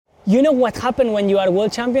you know what happened when you are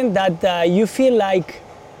world champion? That you feel like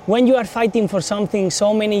when you are fighting for something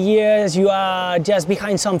so many years, you are just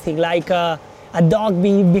behind something, like a dog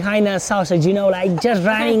behind a sausage, you know, like just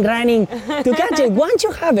running to catch it. Once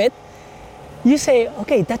you have it, you say,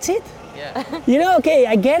 okay, that's it. Yeah. You know, okay,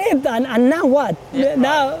 I get it, and now what? Yeah,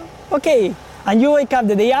 now, okay. And you wake up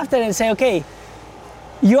the day after and say, okay,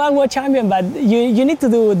 you are world champion, but you need to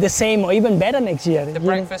do the same or even better next year. The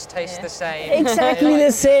breakfast tastes the same. Exactly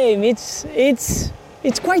the same.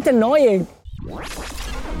 It's quite annoying.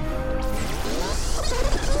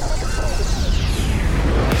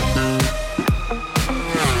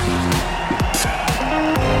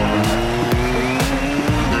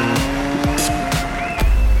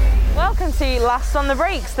 Welcome to Last on the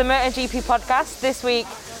Brakes, the MotoGP podcast. This week,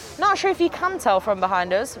 not sure if you can tell from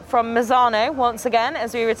behind us, from Mazzano once again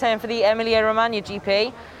as we return for the Emilia-Romagna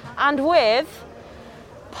GP, and with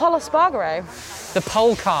Pol Espargaro. The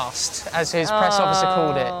Polcast, as his press officer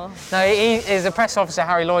called it. No, he is the press officer,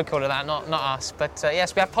 Harry Lloyd called it that, not us. But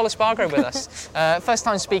yes, we have Pol Espargaro with us. First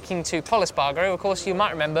time speaking to Pol Espargaro. Of course, you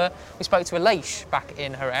might remember we spoke to Aleix back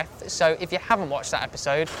in Jerez. So if you haven't watched that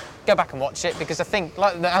episode, go back and watch it, because I think,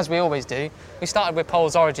 like as we always do, we started with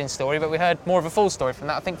Pol's origin story, but we heard more of a full story from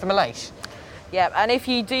that, I think, from Aleix. Yep, and if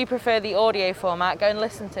you do prefer the audio format, go and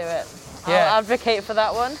listen to it. Yeah. I'll advocate for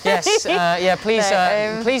that one. Yes,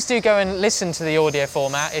 please do go and listen to the audio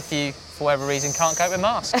format if you, for whatever reason, can't cope with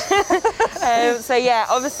masks. So yeah,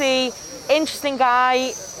 obviously, interesting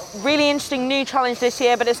guy, really interesting new challenge this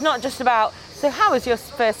year, but it's not just about, so how was your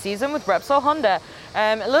first season with Repsol Honda?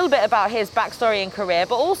 A little bit about his backstory and career,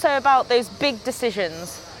 but also about those big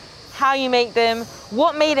decisions, how you make them,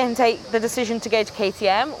 what made him take the decision to go to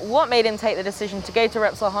KTM, what made him take the decision to go to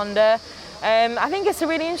Repsol Honda. I think it's a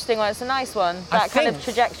really interesting one. It's a nice one, that kind of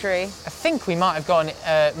trajectory. I think we might have gone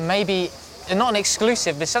maybe, not an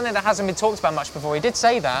exclusive, but something that hasn't been talked about much before. He did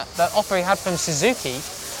say that offer he had from Suzuki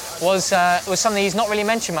was something he's not really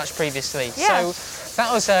mentioned much previously. Yeah. So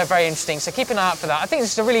that was very interesting. So keep an eye out for that. I think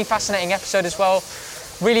this is a really fascinating episode as well.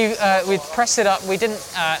 Really, we pressed it up. We didn't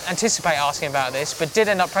anticipate asking about this, but did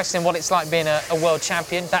end up pressing what it's like being a world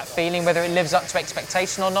champion, that feeling, whether it lives up to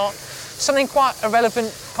expectation or not. Something quite a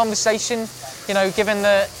relevant conversation, you know, given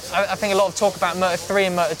I think a lot of talk about Moto3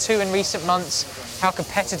 and Moto2 in recent months, how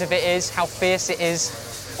competitive it is, how fierce it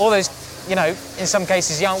is, all those, you know, in some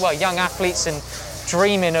cases young athletes and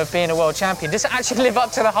dreaming of being a world champion. Does it actually live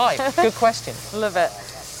up to the hype? Good question. Love it.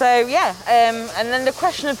 So yeah, and then the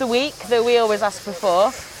question of the week that we always ask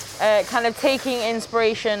before, kind of taking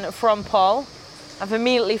inspiration from Pol. I've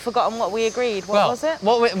immediately forgotten what we agreed. What was it?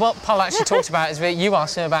 What Pol actually talked about is that you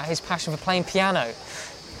asked him about his passion for playing piano.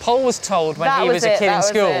 Pol was told when he was a kid in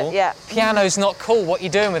school, piano's not cool, what are you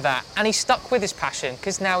doing with that? And he stuck with his passion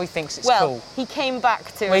because now he thinks it's cool. Well, he came back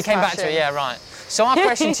to his passion. Back to it, yeah, right. So our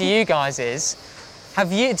question to you guys is,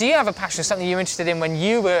 do you have a passion, something you were interested in when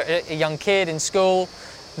you were a young kid in school,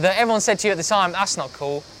 that everyone said to you at the time, that's not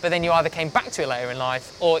cool, but then you either came back to it later in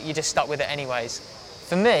life or you just stuck with it anyways?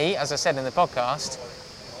 For me, as I said in the podcast,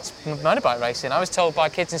 it's motorbike racing. I was told by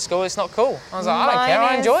kids in school it's not cool. I was like, I don't care,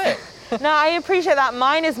 I enjoy it. No, I appreciate that.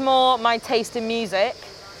 Mine is more my taste in music,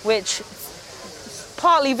 which is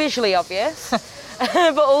partly visually obvious,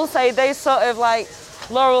 but also those sort of like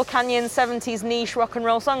Laurel Canyon 70s niche rock and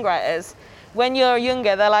roll songwriters. When you're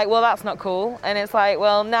younger, they're like, well, that's not cool. And it's like,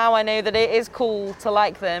 well, now I know that it is cool to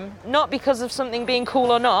like them. Not because of something being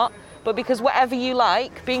cool or not, but because whatever you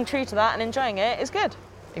like, being true to that and enjoying it is good.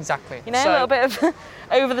 Exactly. You know, a little bit of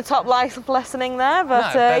over-the-top life lessoning there,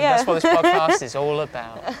 but yeah. That's what this podcast is all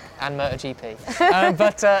about, and MotoGP.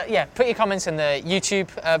 But put your comments in the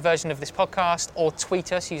YouTube version of this podcast or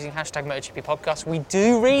tweet us using hashtag MotoGP podcast. We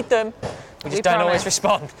do read them. We just don't always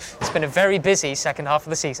respond. It's been a very busy second half of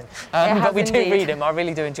the season. But we do read them. I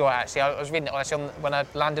really do enjoy it, actually. I was reading it actually when I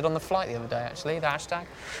landed on the flight the other day, actually, the hashtag.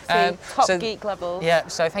 Top geek levels. Yeah,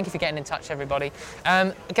 so thank you for getting in touch, everybody.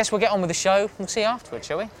 I guess we'll get on with the show. We'll see you afterwards,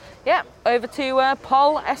 shall we? Yeah, over to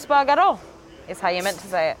Pol Espargaro, is how you meant to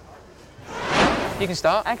say it. You can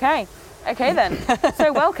start. Okay then.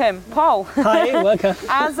 So welcome, Pol. Hi, welcome.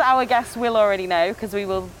 As our guests will already know, because we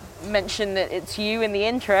will mention that it's you in the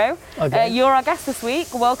intro. Okay. You're our guest this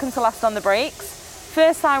week. Welcome to Last on the Brakes.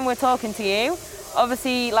 First time we're talking to you.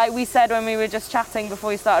 Obviously, like we said when we were just chatting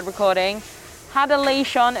before we started recording, had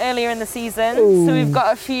Aleix on earlier in the season. Ooh. So we've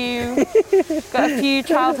got a few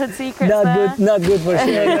childhood secrets there. Not good for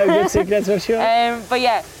sure. Not good secrets for sure. But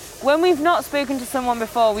yeah, when we've not spoken to someone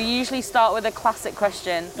before, we usually start with a classic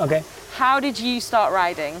question. Okay. How did you start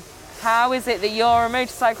riding? How is it that you're a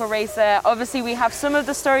motorcycle racer? Obviously, we have some of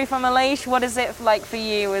the story from Aleix. What is it like for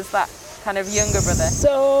you as that kind of younger brother?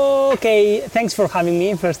 So, okay, thanks for having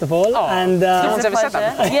me, first of all. Oh, and no one's It's a ever said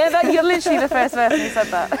that pleasure. Yeah, you're literally the first person who said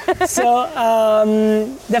that. so,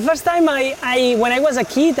 the first time when I was a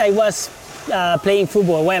kid, I was playing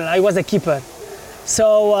football. Well, I was a keeper.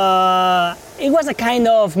 So it was a kind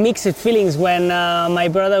of mixed feelings when my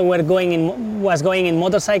brother was going in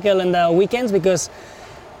motorcycle on the weekends, because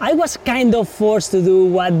I was kind of forced to do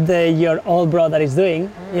what your old brother is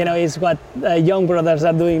doing. You know, it's what young brothers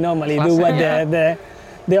are doing normally. Classic. Do what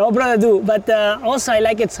the old brother do. But also I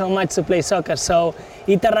like it so much to play soccer. So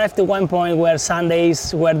it arrived to one point where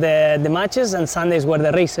Sundays were the matches and Sundays were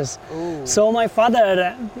the races. Ooh. So my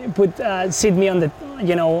father sit me on the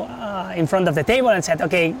in front of the table and said,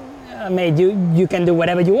 okay, mate, you can do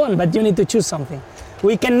whatever you want, but you need to choose something.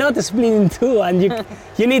 We cannot split in two, and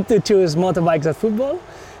you need to choose motorbikes or football.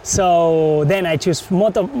 So then I choose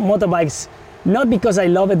motorbikes, not because I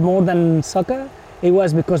love it more than soccer. It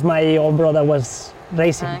was because my old brother was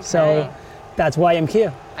racing. Okay. So that's why I'm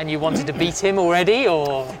here. And you wanted to beat him already,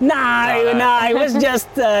 or? No, I was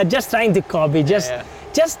just trying to copy,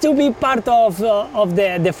 just to be part of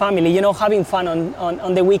the family, you know, having fun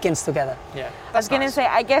on the weekends together. Yeah. I was going to say,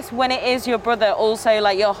 I guess when it is your brother, also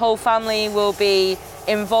like your whole family will be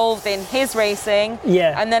involved in his racing.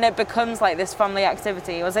 Yeah. And then it becomes like this family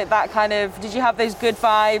activity. Was it that kind of, did you have those good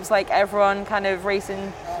vibes, like everyone kind of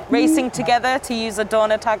racing together, to use a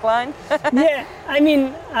Dorna tagline? Yeah, I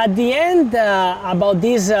mean, at the end about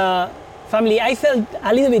this family, I felt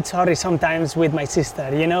a little bit sorry sometimes with my sister,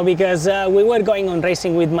 you know, because we were going on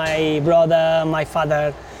racing with my brother, my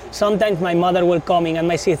father. Sometimes my mother was coming and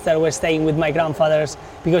my sister was staying with my grandfathers,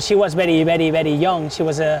 because she was very, very, very young.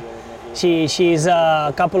 She's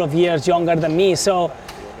a couple of years younger than me. So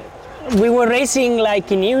we were racing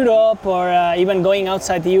like in Europe, or even going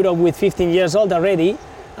outside Europe with 15 years old already.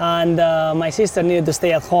 And my sister needed to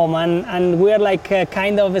stay at home, and we're like a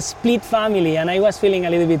kind of a split family, and I was feeling a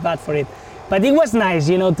little bit bad for it. But it was nice,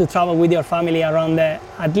 you know, to travel with your family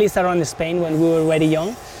at least around Spain when we were very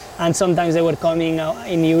young. And sometimes they were coming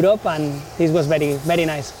in Europe, and this was very, very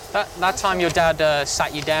nice. That time your dad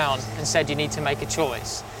sat you down and said you need to make a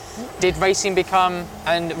choice. Did racing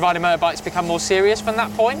and riding motorbikes become more serious from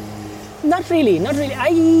that point? Not really.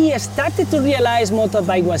 I started to realize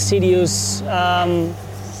motorbike was serious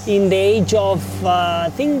in the age of,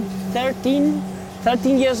 I think, 13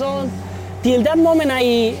 years old. Till that moment,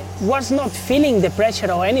 I was not feeling the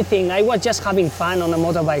pressure or anything. I was just having fun on a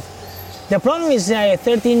motorbike. The problem is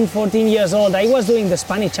 13, 14 years old, I was doing the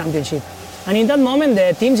Spanish Championship. And in that moment,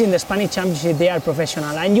 the teams in the Spanish Championship, they are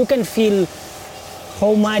professional. And you can feel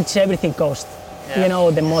how much everything costs. Yeah. You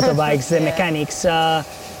know, the motorbikes, the mechanics.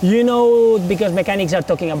 You know, because mechanics are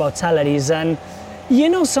talking about salaries. And you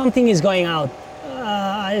know something is going around.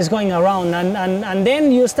 And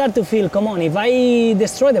then you start to feel, come on, if I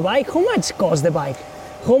destroy the bike, how much costs the bike?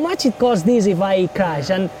 How much it costs this if I crash?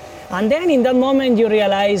 And then in that moment you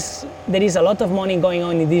realize there is a lot of money going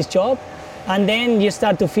on in this job, and then you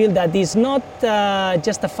start to feel that it's not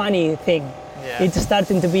just a funny thing. Yeah. It's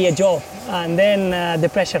starting to be a job, and then the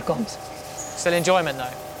pressure comes. Still enjoyment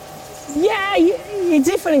though? Yeah, it's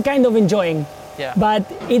different kind of enjoying, but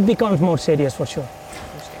it becomes more serious for sure.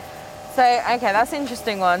 So, okay, that's an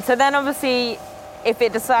interesting one. So then obviously, if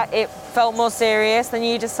it felt more serious, then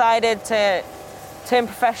you decided to turn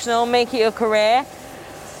professional, make it your career.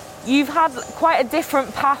 You've had quite a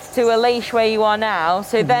different path to Aleix where you are now,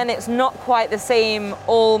 so then it's not quite the same,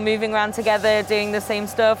 all moving around together, doing the same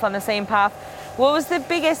stuff on the same path. What was the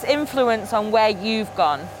biggest influence on where you've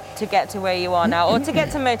gone to get to where you are now, or to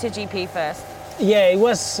get to MotoGP first? Yeah, it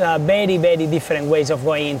was very, very different ways of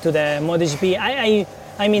going into the MotoGP.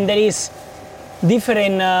 I mean, there is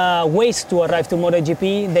different ways to arrive to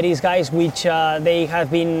MotoGP. There is guys which they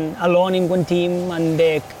have been alone in one team and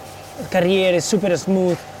their career is super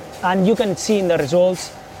smooth, and you can see in the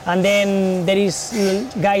results. And then there is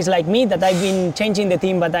guys like me that I've been changing the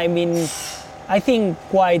team, but I've been, I think,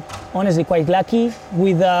 quite lucky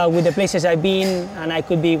with the places I've been, and I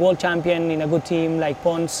could be world champion in a good team like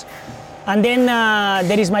Pons. And then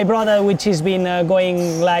there is my brother, which has been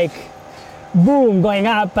going like boom, going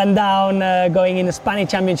up and down, going in the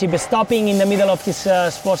Spanish Championship, stopping in the middle of his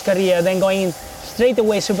sports career, then going straight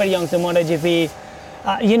away super young to MotoGP.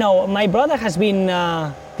 You know, my brother has been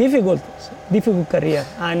difficult career,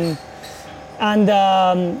 and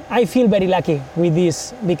I feel very lucky with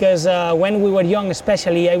this, because when we were young,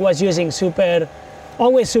 especially, I was using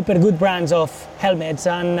always super good brands of helmets,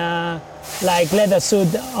 and like leather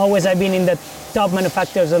suit. Always I've been in the top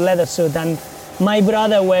manufacturers of leather suit, and my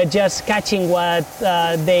brother were just catching what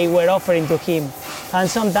they were offering to him. And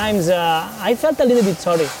sometimes I felt a little bit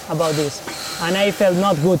sorry about this, and I felt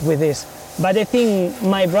not good with this. But I think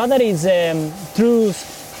my brother is true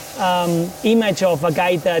image of a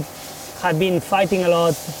guy that had been fighting a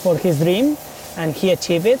lot for his dream, and he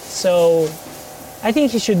achieved it. So I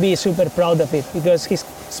think he should be super proud of it, because his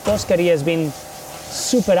sports career has been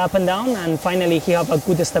super up and down, and finally he have a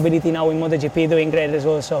good stability now in MotoGP, doing great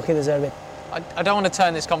results, so he deserves it. I don't want to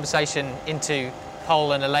turn this conversation into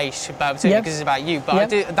Pol and Aleix because it's about you, but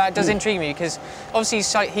that does intrigue me, because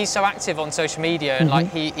obviously he's so active on social media, and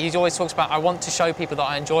like he always talks about, I want to show people that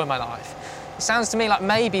I enjoy my life. It sounds to me like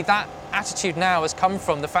maybe that attitude now has come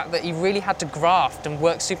from the fact that he really had to graft and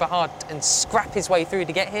work super hard and scrap his way through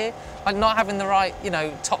to get here, like not having the right,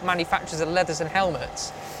 top manufacturers of leathers and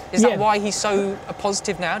helmets. Is that why he's so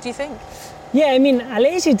positive now, do you think? Yeah, I mean,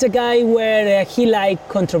 Aleix is a guy where he like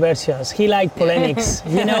controversials, he like polemics.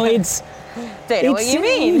 It's... Don't know what you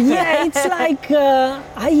mean. Yeah, it's like,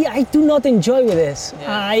 I do not enjoy with this.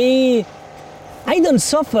 Yeah. I don't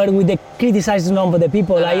suffer with the criticism of the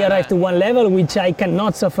people. I arrive to one level which I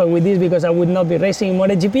cannot suffer with this, because I would not be racing in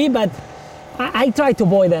MotoGP, but I try to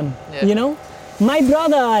avoid them, My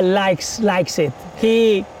brother likes it.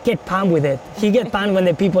 He get pumped with it. He get pumped when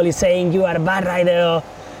the people is saying you are a bad rider,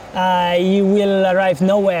 or you will arrive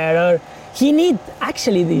nowhere, or he need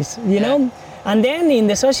actually this, know. And then in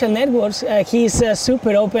the social networks, he's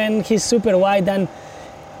super open, he's super wide, and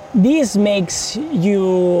this makes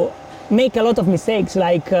you make a lot of mistakes,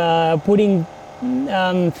 like putting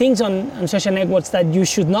things on social networks that you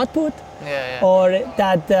should not put, or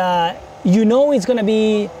that it's going to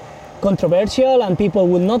be controversial and people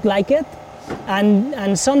will not like it.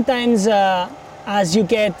 And sometimes as you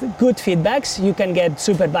get good feedbacks, you can get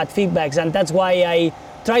super bad feedbacks, and that's why I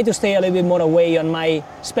try to stay a little bit more away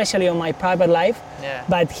especially on my private life.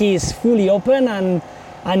 But he's fully open,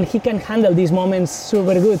 and he can handle these moments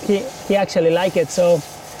super good. He actually like it. So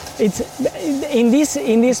it's in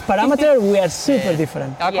this parameter we are super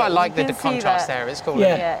different. I quite like the contrast there. It's cool.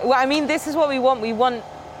 Well, I mean, this is what we want. We want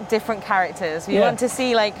different characters. We want to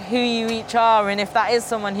see like who you each are, and if that is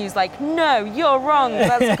someone who's like, no, you're wrong,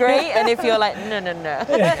 that's great, and if you're like,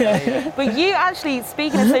 no. But you actually,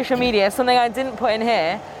 speaking of social media, something I didn't put in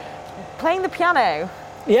here, playing the piano.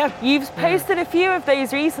 Yeah. You've posted a few of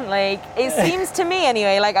those recently. It seems to me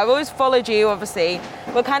anyway, like I've always followed you obviously,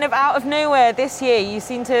 but kind of out of nowhere this year you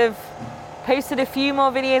seem to have posted a few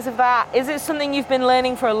more videos of that. Is it something you've been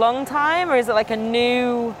learning for a long time, or is it like a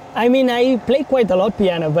new... I mean, I play quite a lot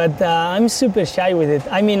piano, but I'm super shy with it.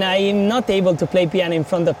 I mean, I'm not able to play piano in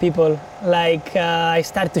front of people. Like, I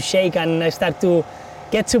start to shake and I start to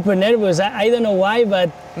get super nervous. I don't know why, but...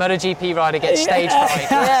 MotoGP rider gets stage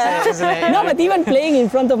fright, isn't it? No, but even playing in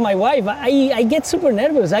front of my wife, I get super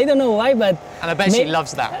nervous. I don't know why, but... And I bet she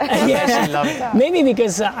loves that. She loves that. Maybe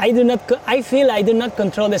because I feel I do not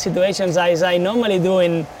control the situations as I normally do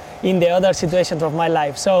in the other situations of my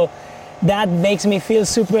life. So that makes me feel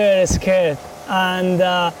super scared. And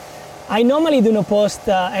I normally do not post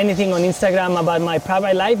anything on Instagram about my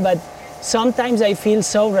private life, but sometimes I feel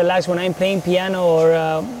so relaxed when I'm playing piano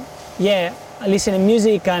or listening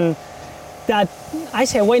music, and that I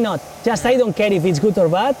say, why not? Just I don't care if it's good or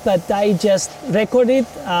bad, but I just record it,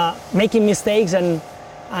 making mistakes, and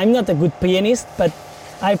I'm not a good pianist, but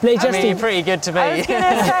I play just... I mean, you're pretty good to me. I was going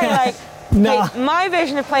to say, like, no. My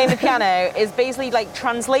version of playing the piano is basically like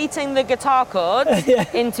translating the guitar chords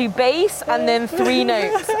into bass and then 3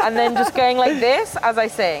 notes, and then just going like this as I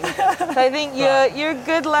sing. So I think you're a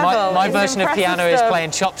good level. My version of piano is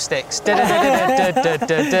playing chopsticks.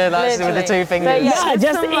 That's with the 2 fingers. Yeah,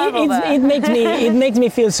 just it makes me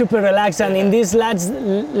feel super relaxed. And in these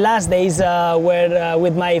last days, where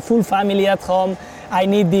with my full family at home, I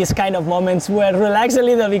need these kind of moments where relax a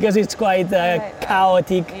little, because it's quite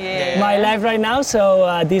chaotic my life right now.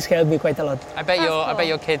 So this helped me quite a lot. I bet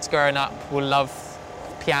your kids growing up will love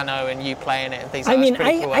piano and you playing it and things like that. I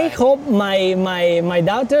mean, I hope my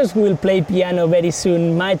daughters will play piano very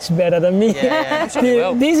soon, much better than me. I'm sure they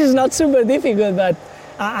will. This is not super difficult, but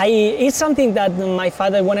it's something that my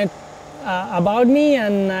father wanted about me,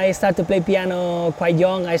 and I started to play piano quite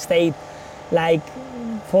young. I stayed like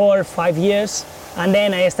 4 or 5 years. And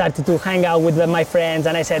then I started to hang out with my friends,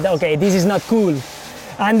 and I said, okay, this is not cool.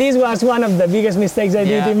 And this was one of the biggest mistakes I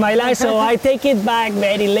did in my life, so I take it back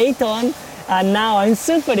very late on, and now I'm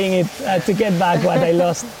suffering it to get back what I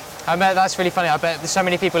lost. I bet that's really funny. I bet there's so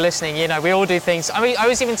many people listening, we all do things. I mean, I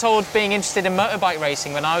was even told being interested in motorbike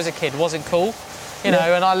racing when I was a kid wasn't cool. you know,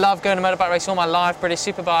 and I love going to motorbike races all my life, British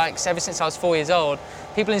superbikes, ever since I was 4 years old.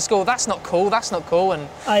 People in school, that's not cool, and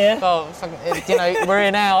Oh yeah. well, you know, we're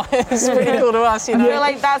here now. It's pretty cool to us, you know. I feel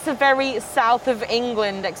like that's a very south of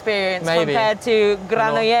England experience Maybe. compared to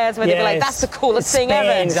Granollers, where they'd be like, that's the coolest thing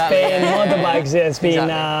ever. Exactly. Spain, motorbikes, yeah, it's been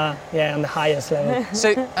Exactly. on the highest level.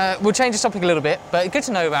 So we'll change the topic a little bit, but good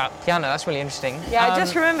to know about piano. That's really interesting. Yeah, I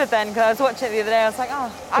just remembered then, because I was watching it the other day, I was like,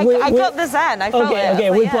 oh, I We- got the zen, I felt it. I Okay,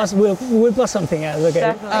 was like, we'll post something else. Okay.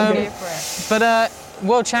 Definitely go for it. But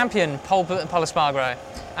world champion, Pol Espargaro,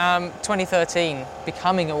 2013,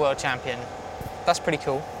 becoming a world champion. That's pretty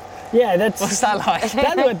cool. Yeah, that's. What's that like?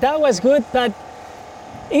 that was good, but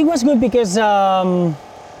it was good because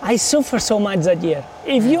I suffered so much that year.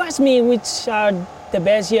 If you ask me which are the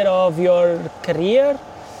best year of your career,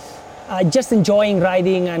 just enjoying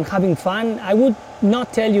riding and having fun, I would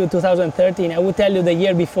not tell you 2013. I would tell you the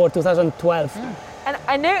year before, 2012. And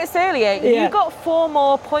I noticed earlier, Yeah. you got 4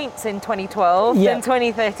 more points in 2012 Yeah. than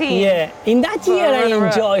 2013. Yeah, in that year I Run around.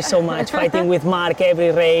 enjoy so much fighting with Mark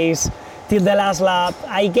every race till the last lap.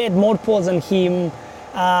 I get more poles than him.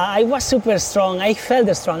 I was super strong. I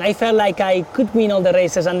felt strong. I felt like I could win all the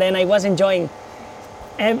races, and then I was enjoying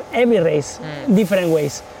every race, different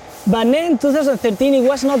ways. But then 2013, it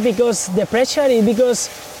was not because the pressure, it's because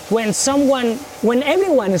when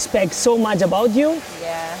everyone expects so much about you,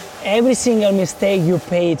 Yeah. every single mistake you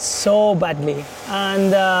paid so badly.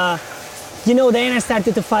 And you know, then I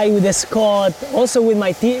started to fight with Scott, also with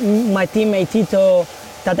my teammate Tito,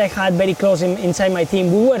 that I had very close inside my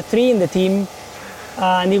team. We were 3 in the team,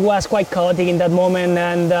 and it was quite chaotic in that moment.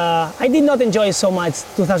 And I did not enjoy so much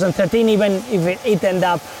 2013, even if it ended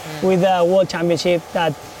up with a world championship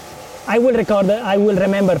that I will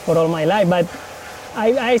remember for all my life. But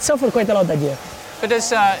I suffered quite a lot that year. But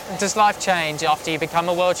does life change after you become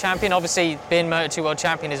a world champion? Obviously, being Moto2 world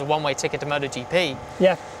champion is a one-way ticket to MotoGP.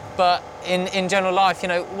 Yeah. But in general life, you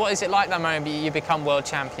know, what is it like that moment you become world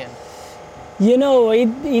champion? You know,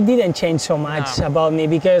 it didn't change so much No. about me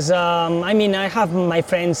because, I mean, I have my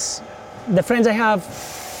friends, the friends I have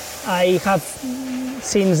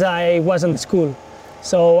since I was in school.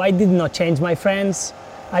 So I did not change my friends.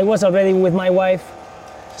 I was already with my wife,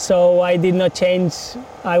 so I did not change.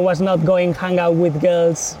 I was not going hang out with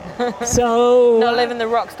girls. So Not living the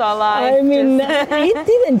rock star life. I mean, just- it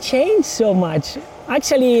didn't change so much.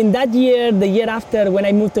 Actually, in that year, the year after, when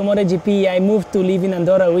I moved to MotoGP, I moved to live in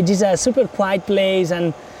Andorra, which is a super quiet place,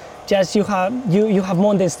 and just you have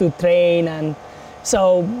mountains to train, and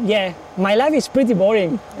so yeah, my life is pretty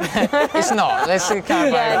boring. It's not. Let's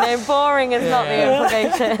clarify that. yeah, no, boring is not the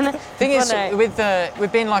implication. Thing is, Well, no.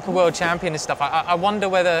 with being like a world champion and stuff, I wonder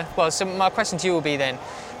whether. Well, so my question to you will be then,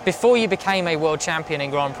 before you became a world champion in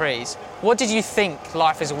Grand Prix, what did you think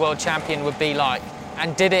life as a world champion would be like,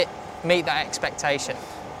 and did it meet that expectation?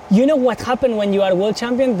 You know what happened when you are world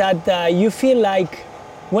champion? That you feel like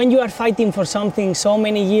when you are fighting for something so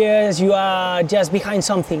many years, you are just behind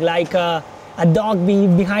something, like a dog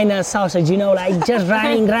behind a sausage, you know, like just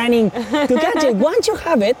running to catch it. Once you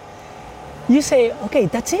have it, you say, okay,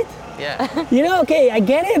 that's it. Yeah. You know, okay, I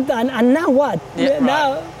get it, and now what? Yeah,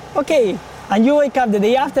 now, okay. And you wake up the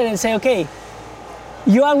day after and say, okay,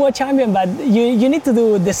 you are world champion, but you need to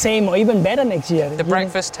do the same or even better next year. The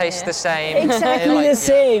breakfast tastes the same. Exactly Like, the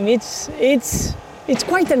same. It's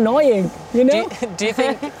quite annoying, you know? Do you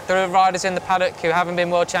think the riders in the paddock who haven't been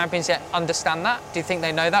world champions yet understand that? Do you think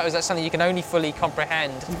they know that? Or is that something you can only fully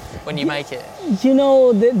comprehend when you make it? You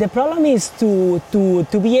know, the problem is to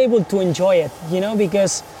be able to enjoy it, you know,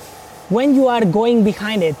 because when you are going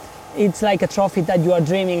behind it, it's like a trophy that you are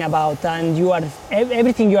dreaming about, and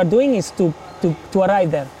everything you are doing is to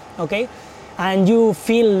arrive there, okay? And you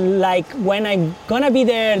feel like when I'm gonna be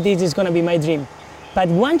there, this is gonna be my dream. But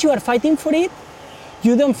once you are fighting for it,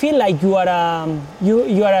 you don't feel like you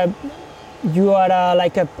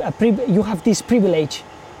have this privilege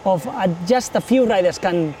of just a few riders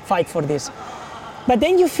can fight for this. But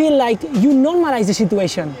then you feel like you normalize the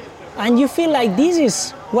situation, and you feel like this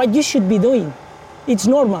is what you should be doing. It's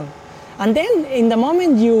normal. And then in the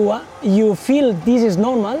moment you feel this is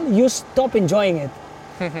normal, you stop enjoying it.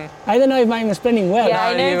 I don't know if I'm explaining well. Yeah,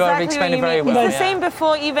 I No, know you have exactly explained what it very you mean. well, It's the yeah. same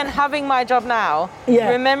before even having my job now. Yeah.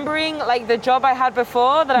 Remembering like the job I had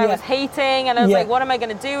before that I Yeah. was hating, and I was Yeah. like, what am I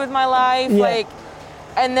going to do with my life? Yeah. Like,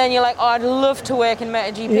 and then you're like, oh, I'd love to work in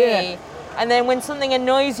MotoGP. Yeah. And then when something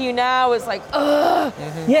annoys you now, it's like, ugh.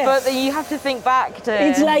 Yeah. But then you have to think back to.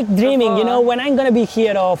 It's like dreaming, you before. know, when I'm gonna be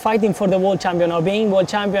here or fighting for the world champion or being world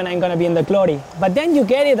champion, I'm gonna be in the glory. But then you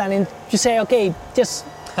get it and then you say, okay, just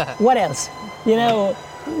what else? You know,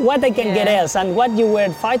 what I can get Yeah. else, and what you were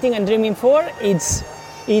fighting and dreaming for, it's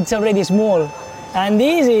already small. And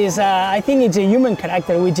this is, I think it's a human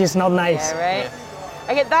character, which is not nice. Yeah, right.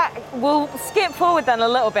 Okay, that we'll skip forward then a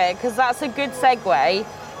little bit because that's a good segue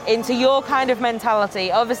into your kind of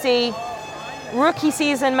mentality. Obviously, rookie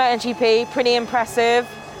season MotoGP, pretty impressive.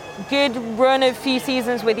 Good run of few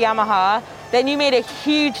seasons with Yamaha. Then you made a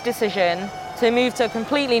huge decision to move to a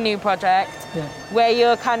completely new project where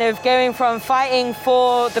you're kind of going from fighting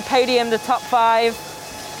for the podium, the top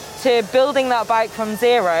 5, to building that bike from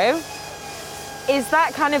zero. Is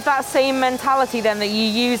that kind of that same mentality then that you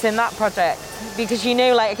use in that project? Because you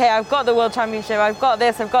know, like, okay, I've got the World Championship, I've got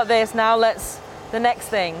this, now let's the next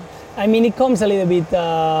thing. I mean, it comes a little bit,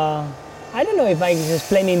 I don't know if I can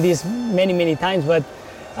explain this many times, but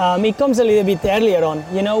it comes a little bit earlier on.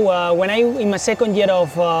 You know, when in my second year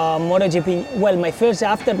of MotoGP, well,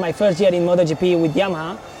 after my first year in MotoGP with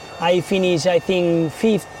Yamaha, I finished, I think,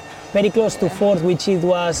 5th, very close to 4th, which it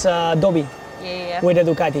was Dobby with the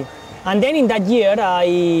Ducati. And then in that year,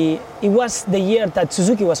 it was the year that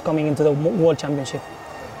Suzuki was coming into the World Championship.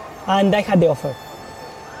 And I had the offer.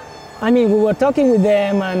 I mean, we were talking with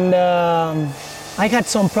them, and I had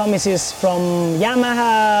some promises from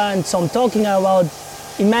Yamaha and some talking about,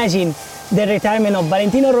 imagine, the retirement of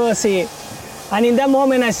Valentino Rossi. And in that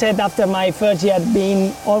moment, I said, after my first year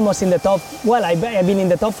being almost in the top, well, I've been in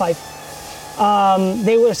the top 5,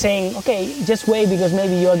 they were saying, okay, just wait, because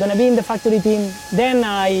maybe you're going to be in the factory team. Then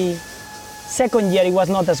second year, it was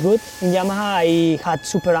not as good in Yamaha. I had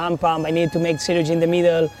super amp, I needed to make surgery in the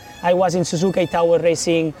middle. I was in Suzuki Tower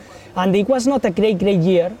racing, and it was not a great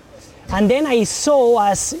year. And then I saw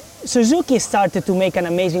as Suzuki started to make an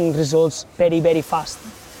amazing results very fast.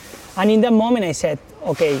 And in that moment I said,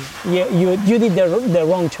 okay, you did the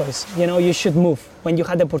wrong choice. You know, you should move. When you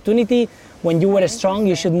had the opportunity, when you were strong,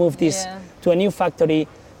 you should move this to a new factory,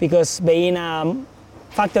 because being a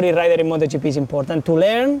factory rider in MotoGP is important, to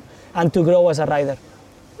learn and to grow as a rider.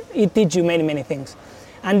 It teaches you many things.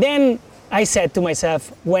 And then I said to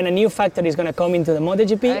myself, when a new factory is going to come into the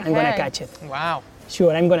MotoGP, I'm going to catch it. Wow.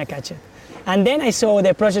 Sure, I'm going to catch it. And then I saw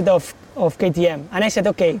the project of KTM, and I said,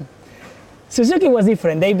 okay, Suzuki was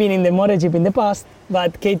different. They've been in the MotoGP in the past,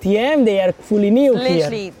 but KTM, they are fully new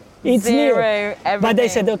Literally here. It's zero, new. everything. But I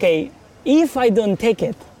said, okay, if I don't take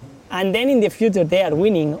it, and then in the future they are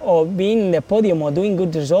winning or being in the podium or doing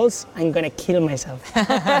good results, I'm going to kill myself.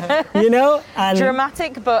 You know? And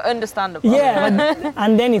dramatic, but understandable. yeah,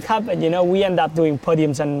 and then it happened, you know, we end up doing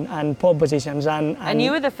podiums and pole positions. And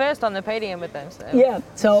you were the first on the podium with them. So. Yeah,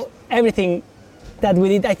 so everything that we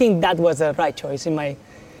did, I think that was the right choice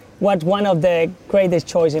one of the greatest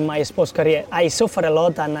choice in my sports career. I suffer a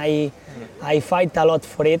lot and I fight a lot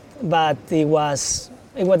for it, but it was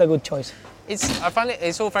a good choice. I find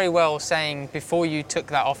it's all very well saying before you took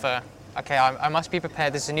that offer, okay, I must be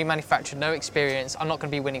prepared, there's a new manufacturer, no experience, I'm not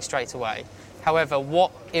going to be winning straight away. However,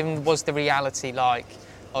 what was the reality like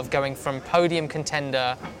of going from podium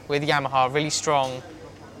contender with Yamaha, really strong,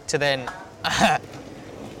 to then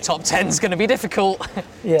top 10 is going to be difficult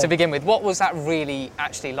to begin with? What was that really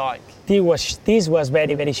actually like? This was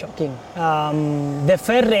very shocking. The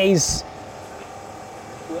first race,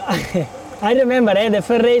 I remember the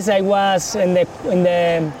first race I was in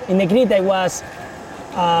the grid. I was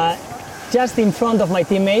just in front of my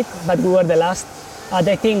teammate, but we were the last. At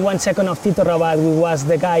I think 1 second of Tito Rabat, we was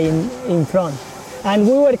the guy in front, and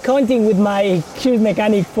we were counting with my cube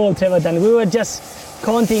mechanic Paul Trevotan. We were just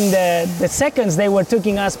counting the seconds they were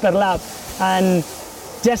taking us per lap, and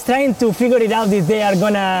just trying to figure it out if they are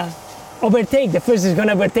gonna overtake. The first is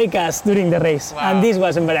gonna overtake us during the race, and this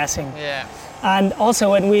was embarrassing. Yeah. And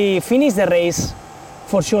also when we finished the race,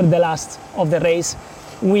 for sure the last of the race,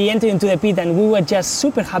 we entered into the pit and we were just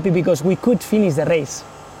super happy because we could finish the race.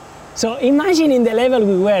 So imagine in the level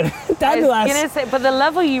we were. That was gonna say, but the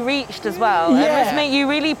level you reached as well. Yeah. It must make you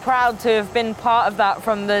really proud to have been part of that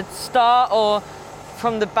from the start or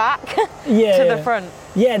from the back to the front.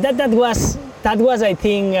 Yeah, that was I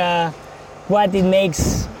think what it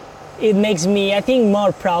makes me, I think,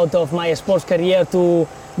 more proud of my sports career, to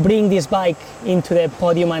bring this bike into the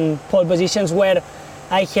podium and pole positions, where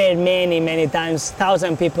I heard many times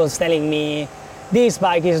 1,000 people telling me this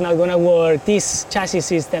bike is not going to work, this chassis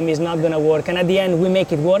system is not going to work, and at the end we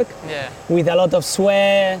make it work with a lot of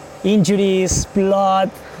sweat, injuries, blood,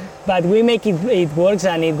 but we make it works,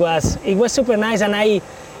 and it was super nice, and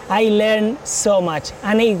I learned so much,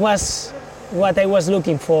 and it was what I was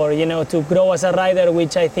looking for, you know, to grow as a rider,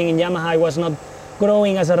 which I think in Yamaha I was not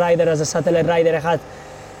growing as a rider, as a satellite rider. I had,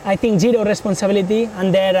 I think, zero responsibility,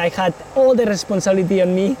 and there I had all the responsibility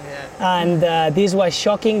on me, and this was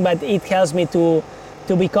shocking, but it helps me to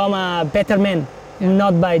become a better man,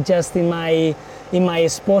 not by just in my in my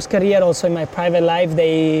sports career, also in my private life.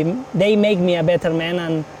 They make me a better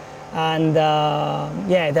man, and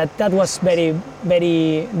that was very,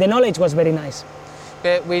 the knowledge was very nice.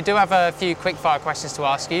 We do have a few quick fire questions to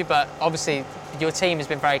ask you, but obviously your team has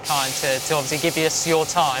been very kind to obviously give us your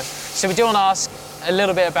time. So we do want to ask a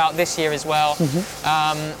little bit about this year as well.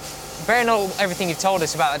 Bearing all everything you've told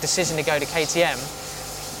us about the decision to go to KTM,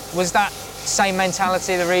 was that same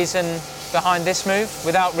mentality the reason behind this move,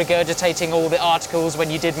 without regurgitating all the articles when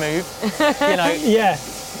you did move? You know.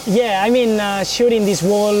 Yeah. I mean, shooting this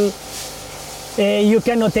wall, you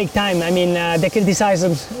cannot take time. I mean, the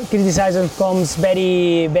criticism comes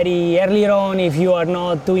very, very earlier on if you are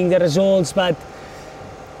not doing the results. But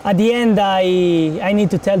at the end, I need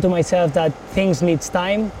to tell to myself that things needs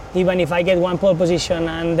time. Even if I get one pole position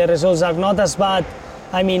and the results are not as bad,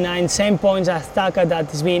 I mean, I'm same points as Taka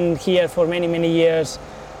that has been here for many, many years,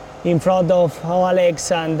 in front of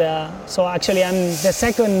Alex, and so actually I'm the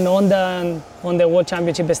second on the World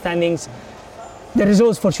Championship standings. The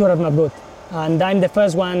results for sure are not good, and I'm the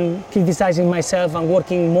first one criticizing myself and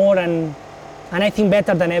working more and I think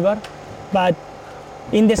better than ever. But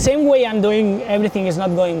in the same way I'm doing, everything is not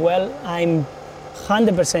going well, I'm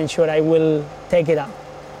 100% sure I will take it out.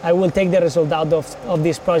 I will take the result out of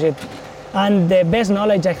this project. And the best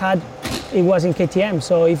knowledge I had, it was in KTM.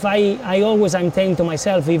 So if I'm saying to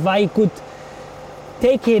myself, if I could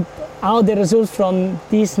take it out the results from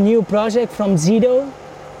this new project from zero,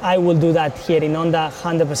 I will do that here in Honda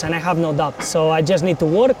 100%. I have no doubt. So I just need to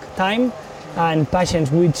work, time and patience,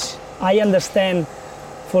 which I understand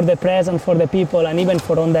for the press and for the people and even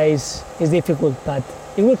for Honda is difficult, but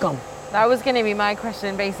it will come. That was going to be my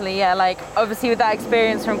question, basically. Yeah, like obviously with that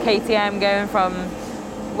experience from KTM, going from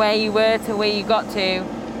where you were to where you got to,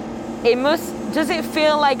 does it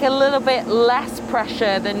feel like a little bit less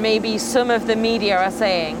pressure than maybe some of the media are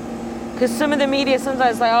saying? Because some of the media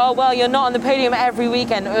sometimes like, oh, well, you're not on the podium every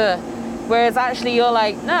weekend, whereas actually you're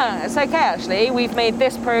like, no, it's okay actually, we've made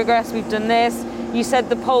this progress, we've done this. You said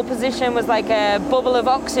the pole position was like a bubble of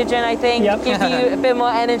oxygen, I think, Yep. give you a bit more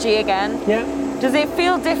energy again. Yeah. Does it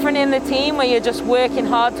feel different in the team where you're just working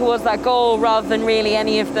hard towards that goal rather than really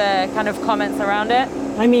any of the kind of comments around it?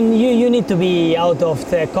 I mean, you need to be out of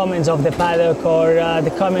the comments of the paddock or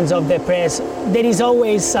the comments of the press. There is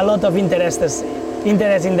always a lot of interest in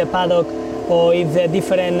the paddock, or if the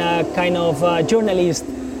different kind of journalists,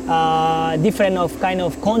 different of kind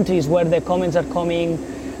of countries where the comments are coming.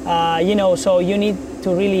 So you need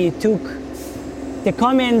to really took the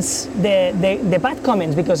comments, the bad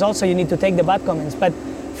comments, because also you need to take the bad comments, but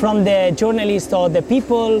from the journalists or the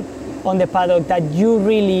people on the paddock that you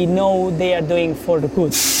really know they are doing for the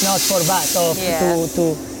good, not for bad, or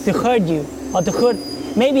to hurt you, or to hurt,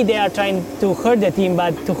 maybe they are trying to hurt the team,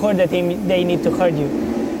 but to hurt the team they need to hurt you.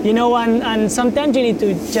 And sometimes you need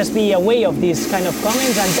to just be aware of these kind of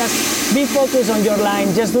comments and just be focused on your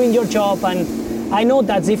line, just doing your job. And I know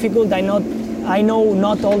that's difficult, I know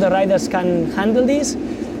not all the riders can handle this,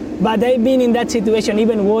 but I've been in that situation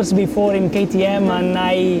even worse before in KTM,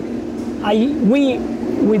 and we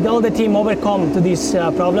with all the team overcome to these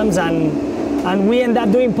problems, and we end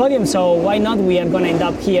up doing podiums, so why not we are going to end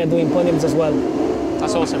up here doing podiums as well.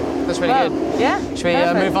 That's awesome. That's really good. Yeah. Should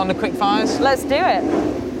we move on to quick fires? Let's do it.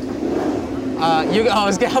 I'll put you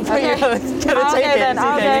on the ticket.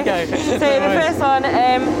 I'll go. So the first one,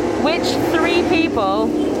 which three people,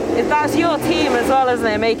 that's your team as well, isn't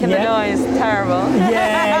it, making the noise? Terrible.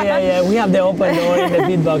 Yeah. We have the open door in the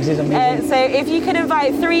pit box, it's amazing. So if you could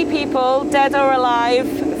invite three people, dead or alive,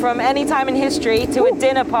 from any time in history to a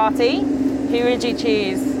dinner party, who would you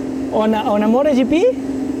choose? On a MotoGP?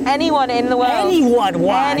 Anyone in the world. Anyone?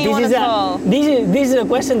 Wow. Anyone at all. This is a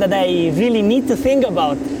question that I really need to think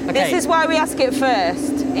about. Okay. This is why we ask it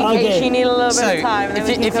first, in case you need a little bit of time.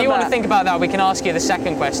 If you want to think about that, we can ask you the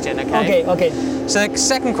second question, okay? Okay. So the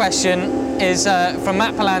second question is from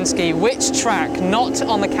Matt Polanski. Which track, not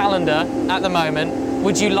on the calendar at the moment,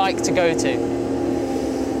 would you like to go to?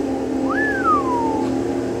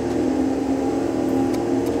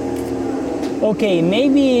 Okay,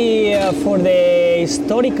 maybe for the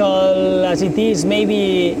historical as it is,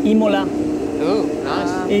 maybe Imola. Ooh,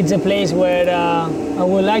 nice. It's a place where I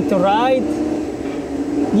would like to ride.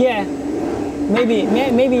 Yeah,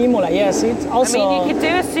 maybe Imola. Yes, it's also. I mean, you could do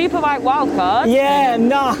a superbike wildcard. Yeah,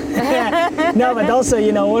 no, but also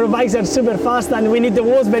our bikes are super fast and we need the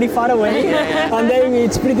walls very far away, and then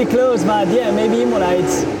it's pretty close. But yeah, maybe Imola.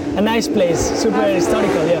 It's a nice place, super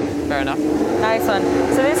historical. Yeah. Fair enough. Nice one.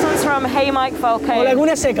 So this one's from Hey Mike Falcone. Or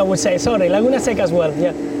Laguna Seca, I would say. Sorry, Laguna Seca as well.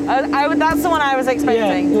 Yeah. That's the one I was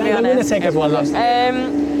expecting. Yeah, Laguna Seca as well.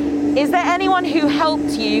 Is there anyone who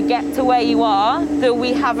helped you get to where you are that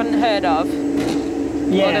we haven't heard of?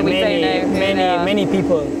 Yeah, that we don't know who they are?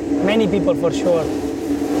 many people for sure.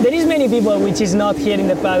 There is many people which is not here in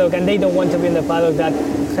the paddock and they don't want to be in the paddock that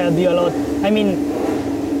help you a lot. I mean,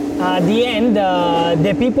 at the end,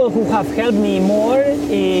 the people who have helped me more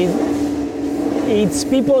it's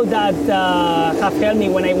people that have helped me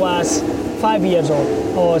when I was 5 years old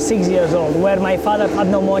or 6 years old, where my father had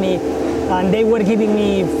no money and they were giving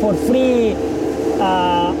me for free,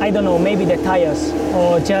 I don't know, maybe the tires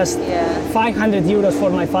or just 500 euros for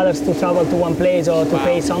my fathers to travel to one place or to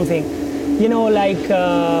pay something. You know, like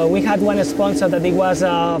we had one sponsor that it was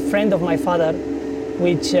a friend of my father,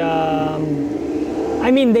 which I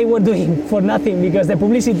mean, they were doing for nothing because the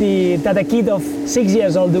publicity that a kid of 6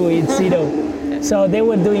 years old do, it's zero. So they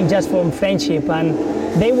were doing just from friendship, and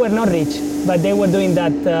they were not rich, but they were doing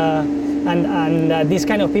that. And these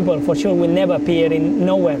kind of people, for sure, will never appear in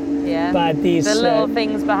nowhere. Yeah. But these the little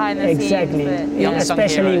things behind the exactly, scenes. yeah,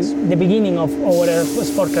 especially the beginning of our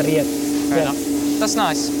sport career. Fair enough. That's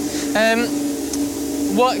nice.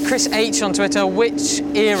 What Chris H on Twitter? Which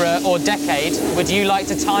era or decade would you like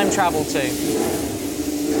to time travel to?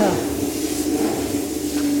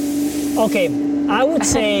 Okay, I would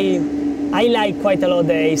say I like quite a lot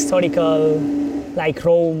the historical, like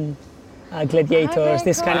Rome, gladiators,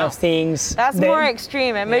 this kind of things. That's more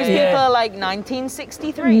extreme. And most people are like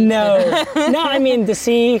 1963. No, I mean to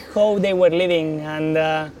see how they were living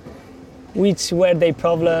and which were their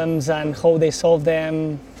problems and how they solved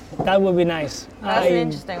them. That would be nice. That's an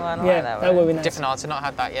interesting one. I like that would be nice. Different answer, not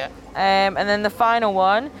had that yet. And then the final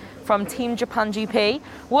one from Team Japan GP.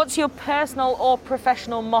 What's your personal or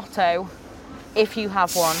professional motto, if you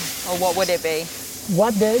have one, or what would it be?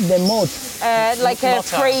 What the motto? Like a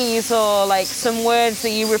phrase or like some words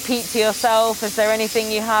that you repeat to yourself. Is there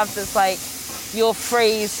anything you have that's like your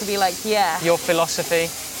phrase to be like, yeah? Your philosophy?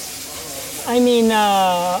 I mean,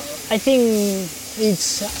 I think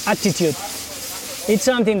it's attitude. It's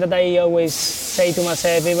something that I always say to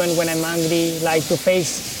myself, even when I'm angry, like to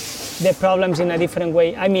face the problems in a different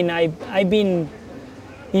way. I mean, I've been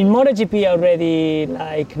in MotoGP already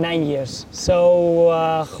like 9 years. So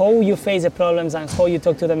how you face the problems and how you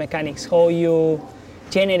talk to the mechanics, how you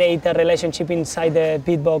generate a relationship inside the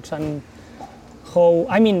pit box, and how,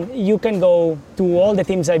 I mean, you can go to all the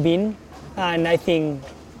teams I've been, and I think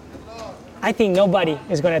nobody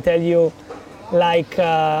is going to tell you like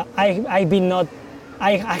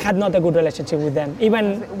I had not a good relationship with them.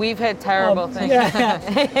 Even we've heard terrible things.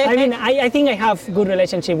 I mean, I think I have good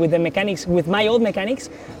relationship with the mechanics, with my old mechanics,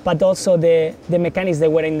 but also the mechanics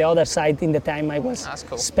that were in the other side in the time I was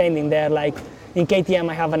spending there. Like in KTM,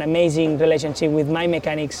 I have an amazing relationship with my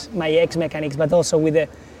mechanics, my ex-mechanics, but also with the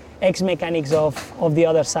ex-mechanics of the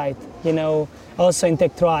other side. You know, also in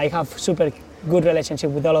Tech 3, I have super good relationship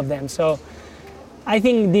with all of them. So I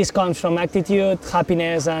think this comes from attitude,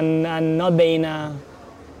 happiness, and not being a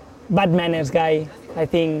bad manners guy. I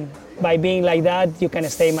think by being like that, you can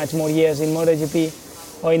stay much more years in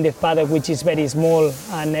MotoGP or in the paddock, which is very small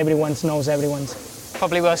and everyone knows everyone's.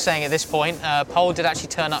 Probably worth saying at this point, Pol did actually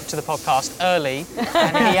turn up to the podcast early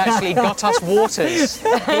and he actually got us waters.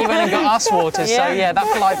 He went and got us waters, so yeah, that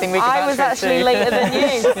polite thing we can I was actually later than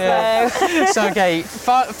you. So okay,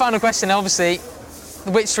 final question, obviously,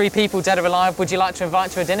 which 3 people, dead or alive, would you like to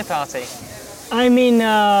invite to a dinner party? I mean,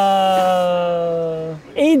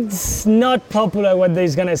 it's not popular what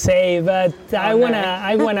they're gonna say, but I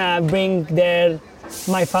wanna bring there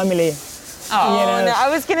my family. Oh, you know? No, I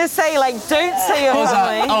was gonna say, like, don't say your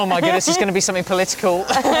family. Oh my goodness, it's gonna be something political.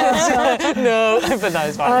 No, but no,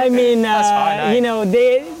 it's fine. I mean, that's fine, you know,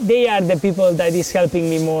 they are the people that is helping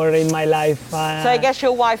me more in my life. So I guess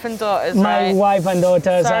your wife and daughters, my right? wife and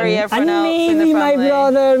daughters. Sorry, everyone and else maybe in the my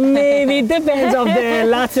brother, maybe. It depends on the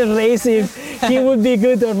last race if he would be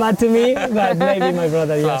good or bad to me, but maybe my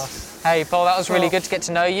brother, yes. Hey, Pol, that was really good to get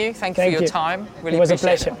to know you. Thank you for your time. Really it was a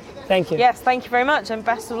appreciate pleasure. Thank you. Yes, thank you very much, and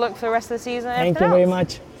best of luck for the rest of the season. Thank you very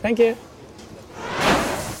much. Thank you.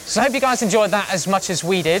 So I hope you guys enjoyed that as much as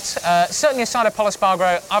we did. Certainly a side of Pol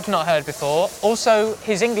Espargaro I've not heard before. Also,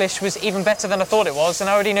 his English was even better than I thought it was, and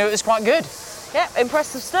I already knew it was quite good. Yeah,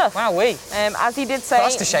 impressive stuff. Wowee. As he did say, put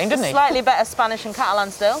us to shame, didn't he? Slightly better Spanish and Catalan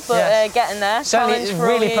still, but getting there. Certainly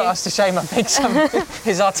really put us to shame, I think,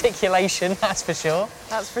 his articulation, that's for sure.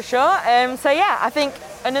 That's for sure. So yeah, I think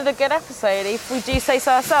another good episode, if we do say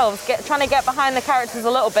so ourselves, trying to get behind the characters a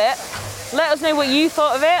little bit. Let us know what you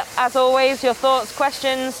thought of it. As always, your thoughts,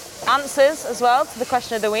 questions, answers as well to the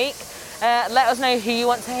question of the week. Let us know who you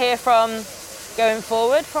want to hear from going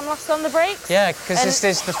forward from Last on the Breaks. Yeah, because this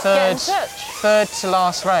is the get in touch. third to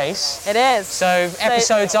last race. It is. So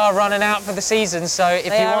episodes are running out for the season. So if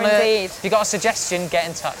They you are want to, indeed. if you got a suggestion, get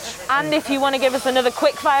in touch. And if you want to give us another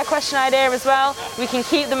quick fire question idea as well, we can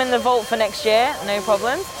keep them in the vault for next year, no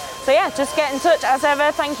problem. So yeah, just get in touch as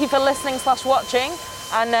ever. Thank you for listening/watching,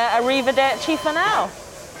 and arrivederci for now.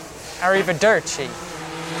 Arrivederci.